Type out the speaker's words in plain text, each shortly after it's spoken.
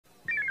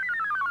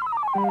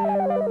Hello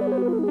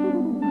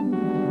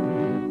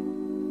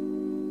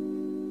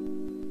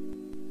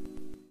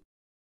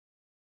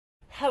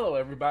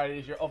everybody,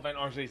 it's your old friend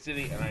RJ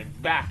City, and I'm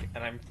back,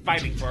 and I'm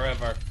fighting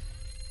forever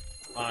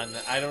on,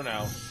 I don't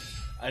know,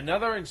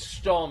 another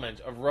installment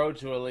of Road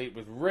to Elite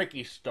with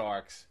Ricky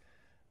Starks.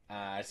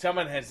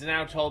 Someone has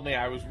now told me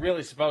I was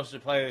really supposed to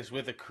play this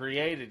with a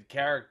created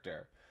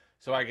character,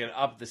 so I can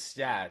up the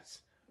stats,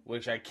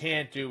 which I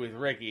can't do with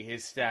Ricky.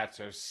 His stats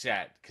are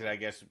set, because I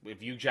guess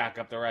if you jack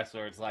up the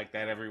wrestler, it's like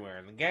that everywhere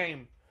in the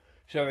game.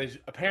 So there's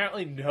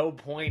apparently no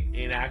point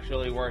in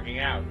actually working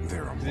out.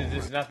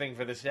 There's nothing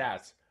for the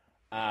stats.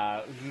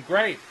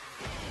 Great.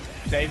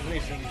 Saves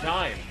me some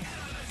time.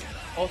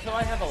 Also,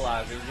 I have a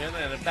lozenge,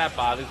 and if that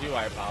bothers you,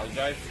 I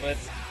apologize, but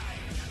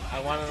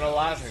I wanted a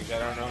lozenge. I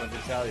don't know what to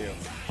tell you.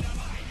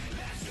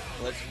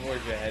 Let's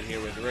forge ahead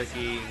here with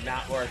Ricky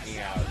not working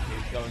out.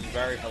 He's going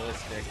very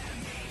holistic.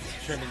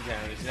 He's trimming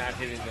down. He's not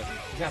hitting the...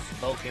 He's not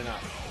bulking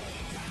up.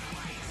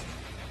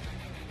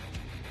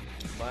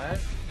 What?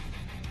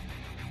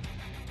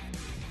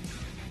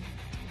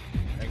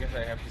 I guess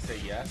I have to say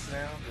yes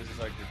now. This is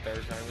like the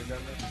third time we've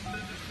done this.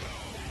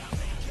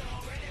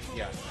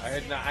 Yeah, I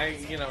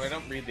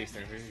don't read these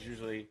things. I just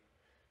usually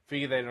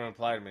figure they don't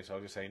apply to me, so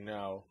I'll just say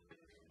no.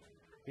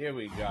 Here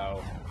we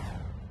go.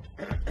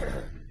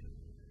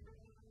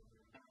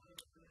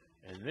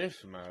 In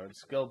this mode,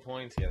 skill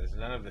points. Yeah,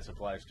 none of this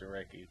applies to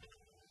Ricky.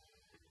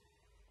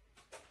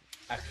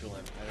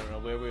 Excellent. I don't know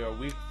where we are.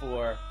 Week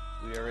 4.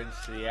 We are in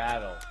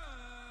Seattle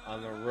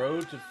on the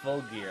road to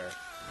full gear.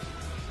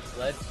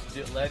 Let's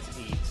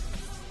eat,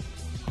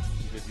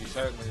 because you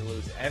certainly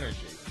lose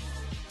energy.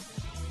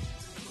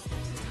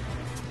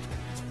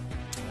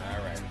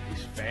 Alright,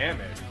 he's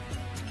famished.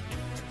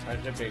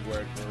 That's a big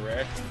word for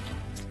Rick.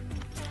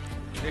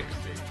 60.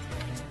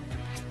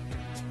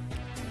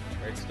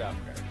 Great stuff,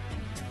 guys.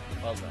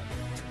 Well done.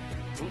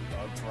 Ooh,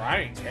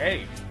 Brian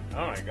Cage.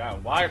 Oh my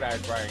god,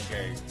 wide-eyed Brian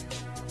Cage.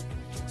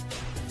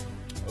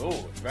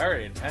 Ooh,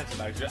 very intense.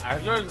 I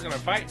thought he was going to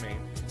fight me.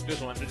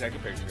 Just wanted to take a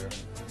picture.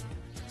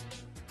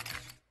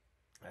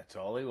 That's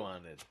all he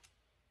wanted.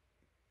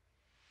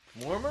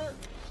 Warmer?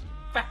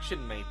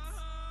 Faction mates.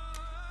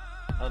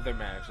 Other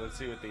match. Let's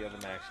see what the other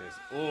match is.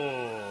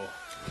 Ooh.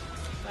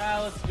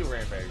 Let's do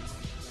Rampage.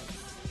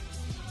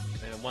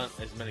 And I want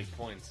as many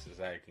points as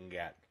I can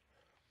get.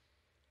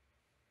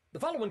 The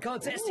following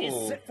contest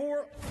is set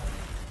for...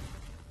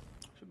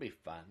 Should be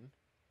fun.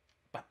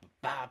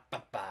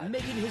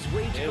 Making his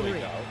way to the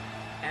ring.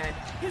 And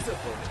his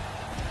opponent,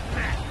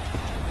 Matt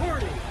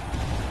Hardy.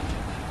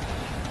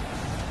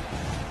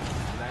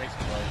 Nice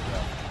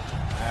close-up.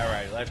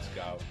 Alright, let's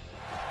go.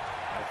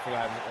 I've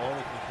forgotten all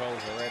the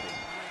controls already.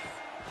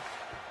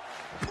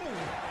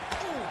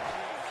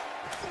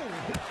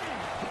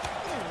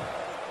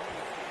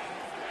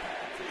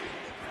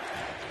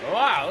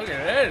 Wow, look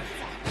at this!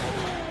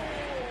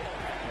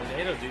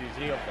 Tornado DDT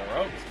up the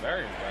ropes.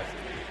 Very impressive.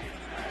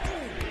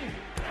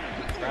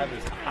 Crowd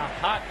is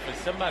hot for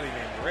somebody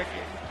named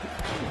Ricky.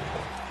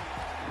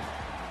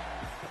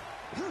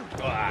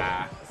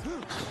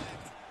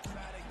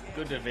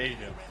 Good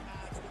division.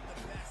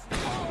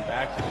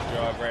 Back to the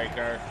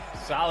jawbreaker.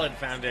 Solid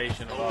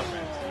foundation of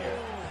offense here.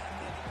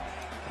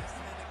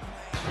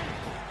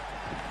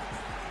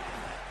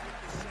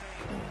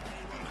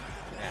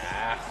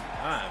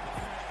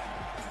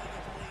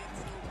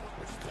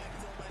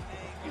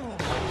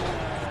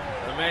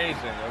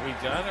 Amazing. Are we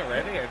done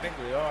already? I think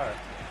we are.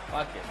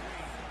 Fuck it.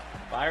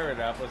 Fire it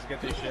up. Let's get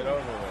this shit over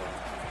with.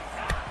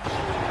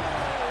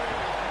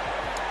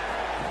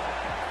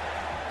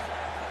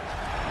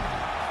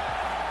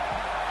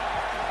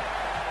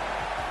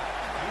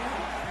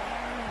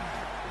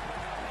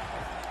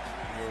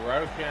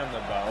 Rotate on the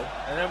bow,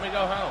 and then we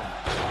go home.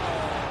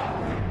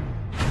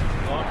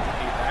 Long to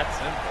be that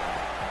simple.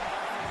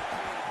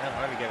 I'm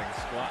already getting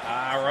squat.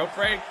 Rope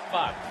break?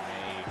 Fuck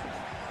me.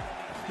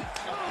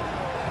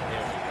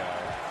 Here we go.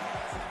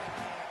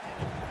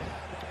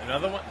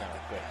 Another one? No,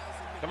 good.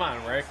 Come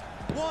on, Rick.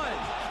 One.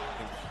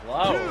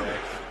 Slow,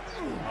 Rick.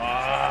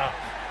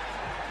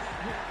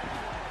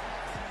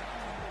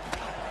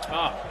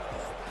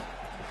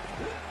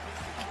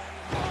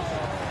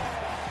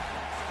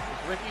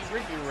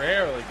 Ricky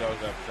rarely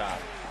goes up top.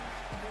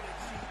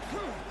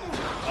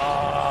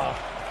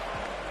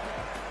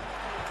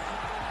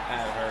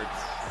 That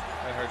hurts.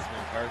 That hurts me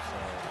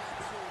personally.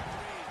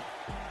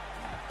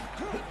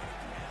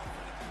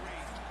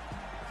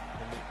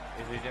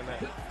 Is he gonna?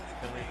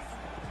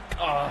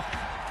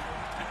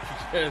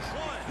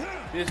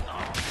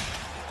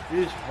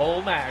 This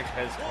whole match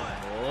has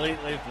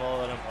completely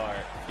fallen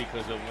apart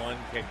because of one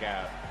kick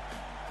out.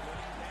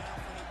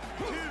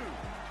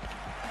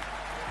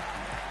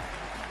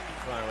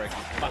 Come on,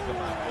 Ricky. Fuck him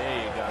up. There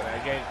you go.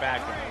 Now get back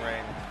in the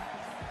ring.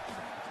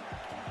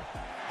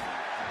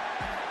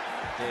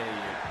 There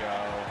you go.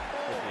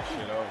 Get this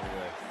shit over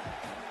with.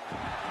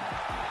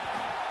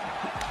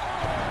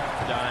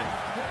 Done.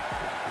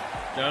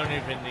 Don't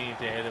even need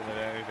to hit it with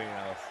anything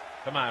else.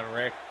 Come on,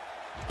 Rick.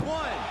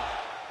 1,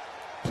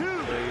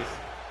 2, please.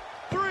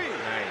 3.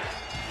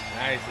 Nice.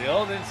 Nice, the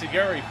old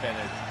Inseguri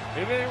finish.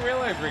 Maybe they didn't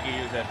realize Ricky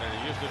used that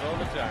finish. He used it all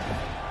the time.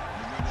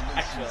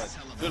 Excellent.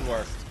 Good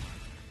work.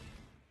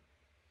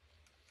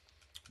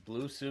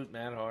 Blue suit,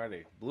 Matt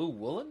Hardy. Blue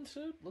woolen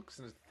suit?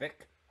 Looks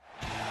thick.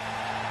 Slipping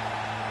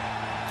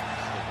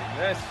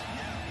this.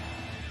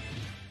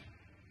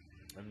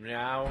 And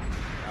now,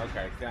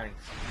 okay,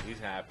 thanks. He's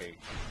happy.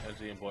 That's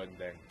the important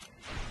thing.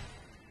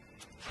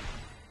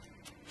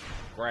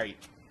 Great.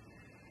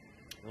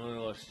 We only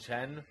lost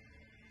 10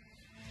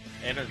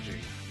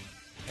 energy.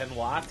 10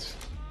 watts.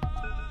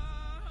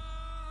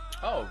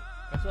 Oh,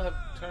 I still have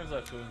turns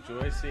left to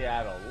enjoy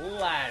Seattle.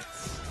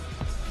 Let's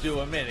do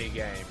a mini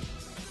game.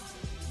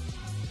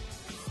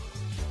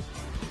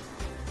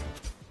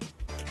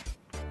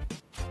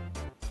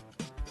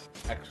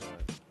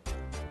 Excellent.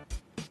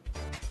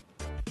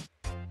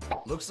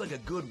 Looks like a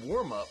good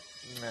warm-up.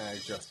 Nah,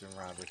 Justin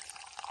Roberts.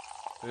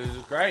 This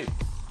is great.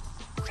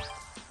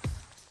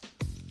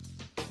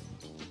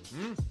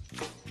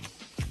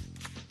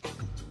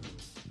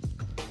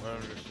 I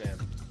don't understand.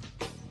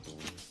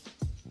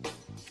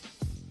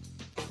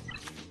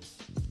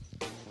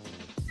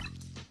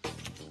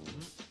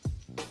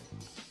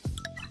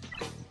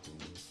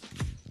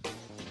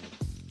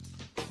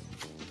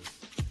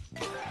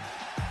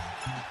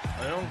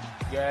 I don't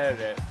get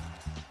it.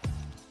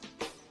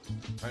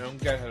 I don't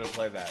get how to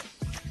play that.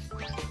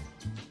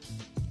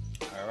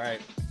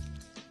 Alright.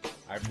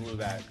 I blew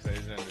that because I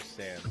didn't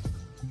understand.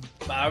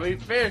 Bobby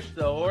Fish,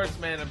 the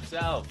horseman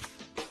himself.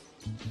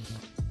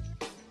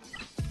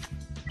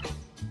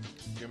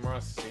 Jim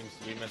Ross seems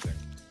to be missing.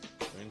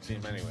 We didn't see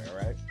him anywhere,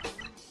 right?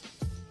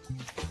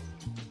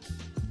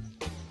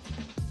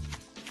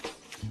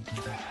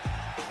 Okay,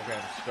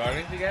 I'm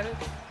starting to get it.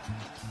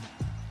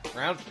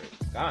 Round 3.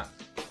 Come on.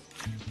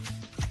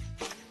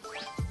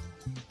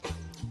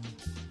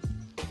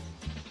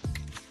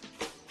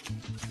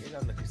 Get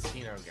on the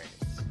casino games.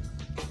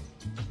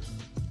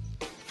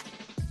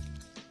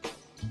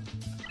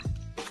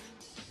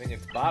 I think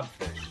it's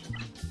Bobfish.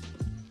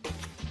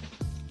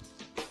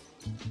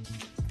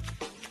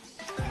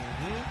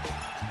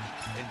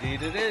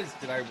 Indeed it is.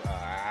 Did I...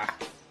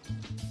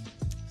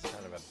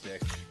 son of a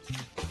bitch.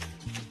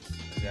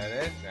 Is that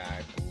it? Nah,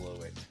 I blew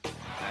it.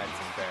 That's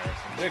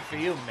embarrassing. Good for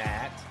you,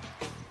 Matt.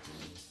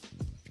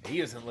 He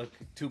doesn't look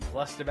too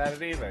plussed about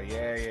it either.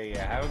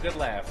 Yeah. Have a good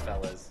laugh,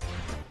 fellas.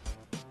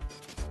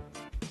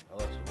 I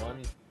lost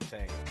one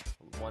thing.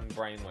 One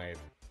brainwave.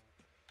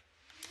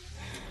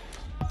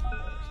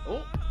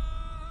 Oh!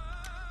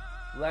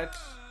 Let's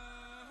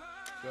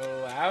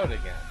go out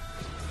again.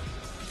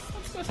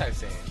 What was I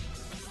saying?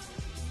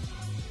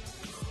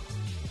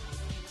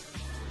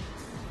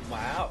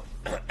 Wow.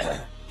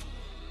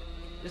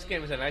 This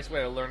game is a nice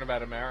way to learn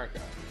about America.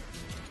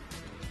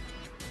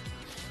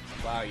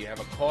 Wow, you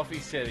have a coffee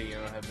city, you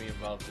don't have me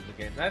involved in the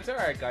game. That's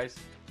alright, guys.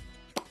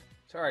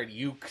 It's alright,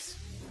 ukes.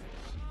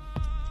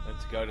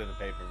 Let's go to the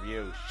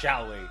pay-per-view,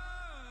 shall we?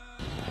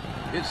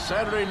 It's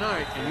Saturday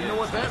night, and you know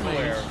what that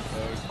means.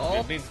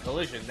 It means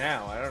collision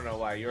now. I don't know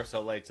why you're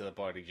so late to the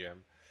party,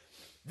 Jim.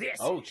 This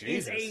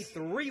Jesus. is a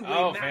three-way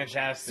Oh, match.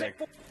 fantastic.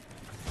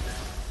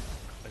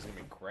 That's going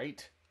to be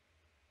great.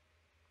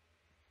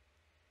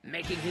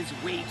 Making his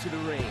way to the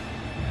ring.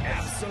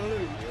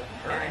 Absolute.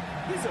 And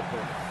his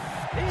opponent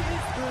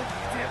is the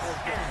Devil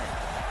Ant.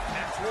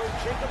 Natural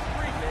Jacob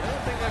Friedman. I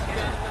don't think I've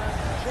done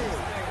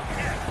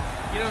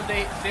you know,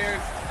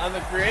 there's on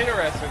the Creator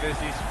Wrestler, there's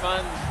these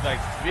fun, like,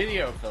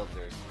 video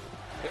filters.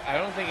 I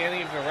don't think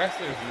any of the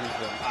wrestlers use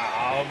them.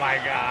 Oh, my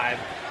God.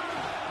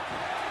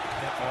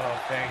 Oh,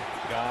 thank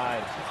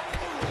God.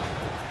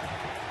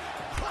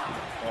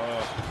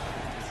 Oh,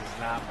 this is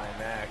not my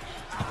match.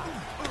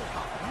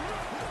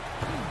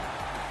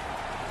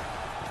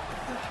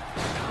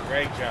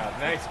 Great job.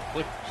 Nice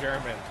quick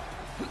German.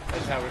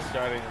 That's how we're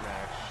starting the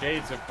match.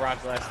 Shades of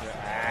Brock Lesnar.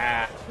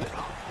 Ah.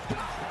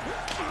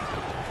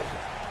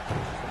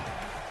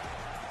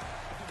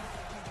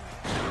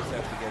 Just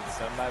have to get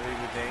somebody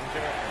to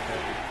danger and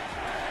then...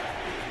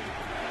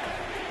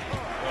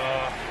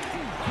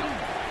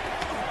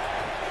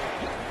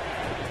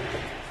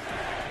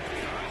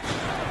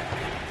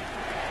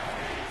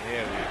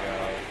 There we go.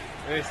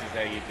 This is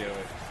how you do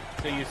it.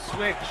 So you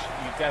switch,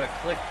 you've got to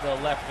click the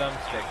left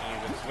thumbstick and you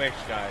can switch,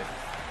 guys.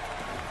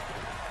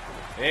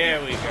 There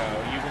we go.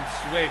 You can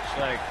switch,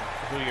 like,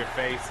 who you're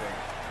facing.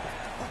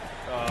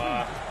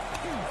 There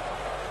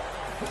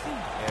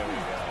we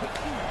go.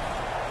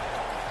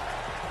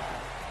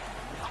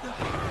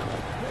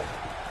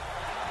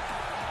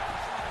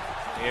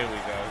 Here we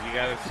go. You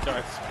got to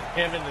start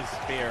spamming the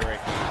spear, Ricky.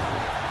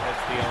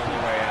 That's the only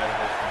way out of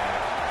this match.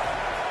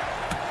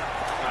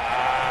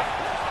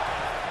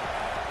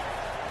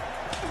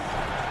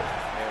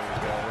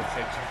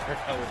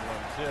 With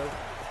 1, 2.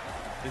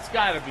 There's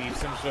got to be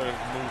some sort of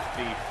move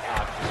thief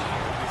option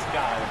here. There's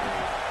got to be.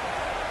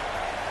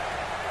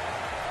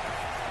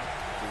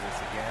 Do this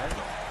again.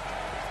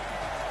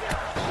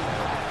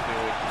 Do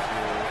it to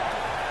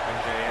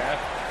MJF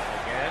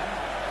again.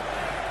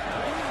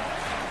 There we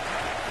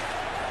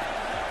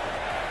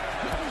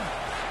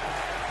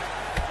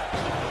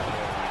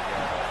go.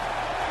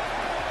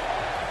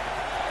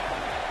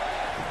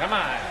 Come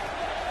on.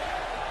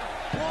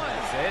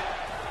 1, That's it.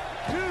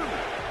 2,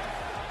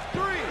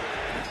 3.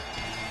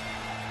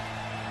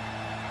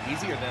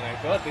 Easier than I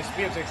thought. This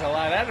spear takes a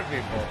lot out of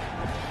people.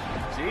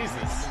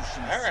 Jesus.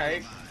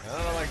 Alright. I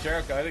don't know like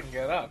Jericho. I didn't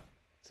get up.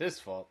 It's his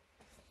fault.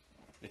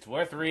 It's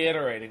worth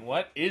reiterating.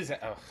 What is it?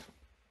 Oh,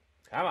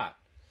 come on.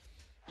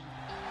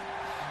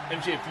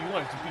 MJ, if you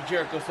wanted to beat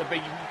Jericho so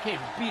bad, you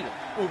can't beat him.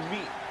 Or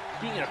me.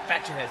 Being in a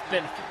faction has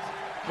benefits.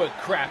 But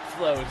crap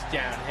flows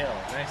downhill.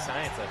 Nice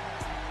science.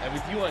 And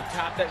with you on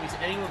top, that means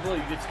anyone below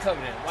you gets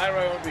covered in. Why do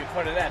I want to be a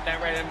part of that? That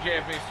right,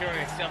 MJF is showing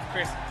myself,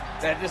 Chris.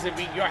 That doesn't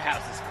mean your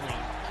house is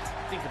clean.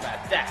 Think about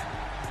that.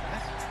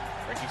 What?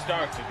 Ricky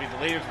Starks will be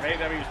the leaders of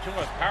AEW's two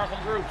most powerful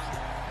groups.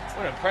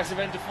 What an impressive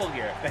end to Full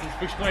Gear. Thanks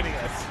for joining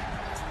us.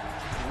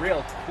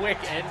 Real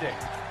quick ending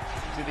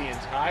to the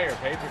entire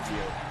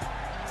pay-per-view.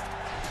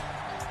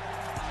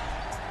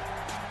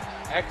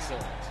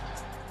 Excellent.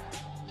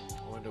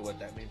 I wonder what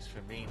that means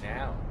for me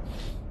now.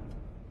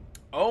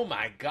 Oh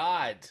my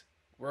God.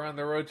 We're on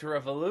the road to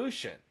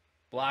Revolution.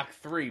 Block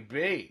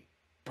 3B.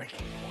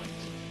 Breaking point.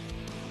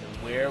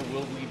 And where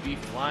will we be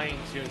flying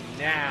to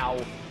now?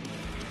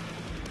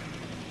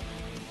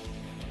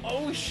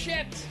 Oh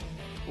shit!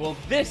 Well,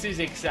 this is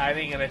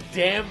exciting and a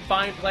damn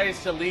fine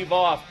place to leave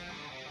off.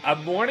 A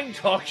morning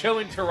talk show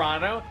in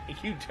Toronto?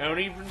 You don't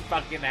even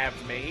fucking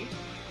have me?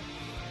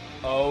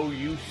 Oh,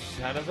 you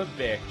son of a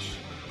bitch.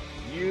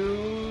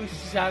 You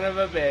son of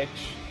a bitch.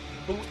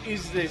 Who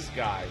is this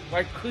guy?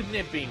 Why couldn't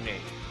it be me?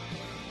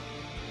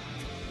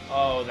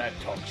 Oh, that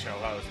talk show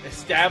host.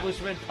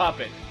 Establishment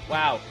puppet.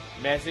 Wow.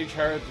 Message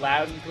heard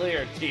loud and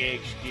clear,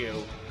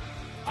 THQ.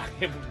 I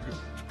am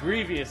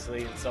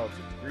grievously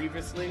insulted.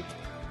 Grievously?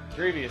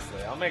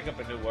 Grievously. I'll make up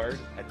a new word.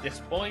 At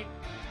this point,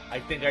 I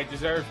think I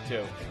deserve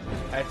to.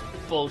 That's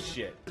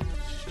bullshit.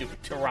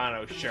 Stupid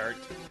Toronto shirt.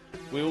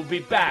 We will be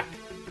back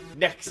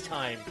next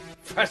time,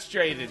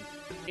 frustrated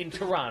in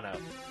Toronto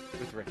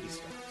with Ricky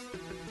Starks.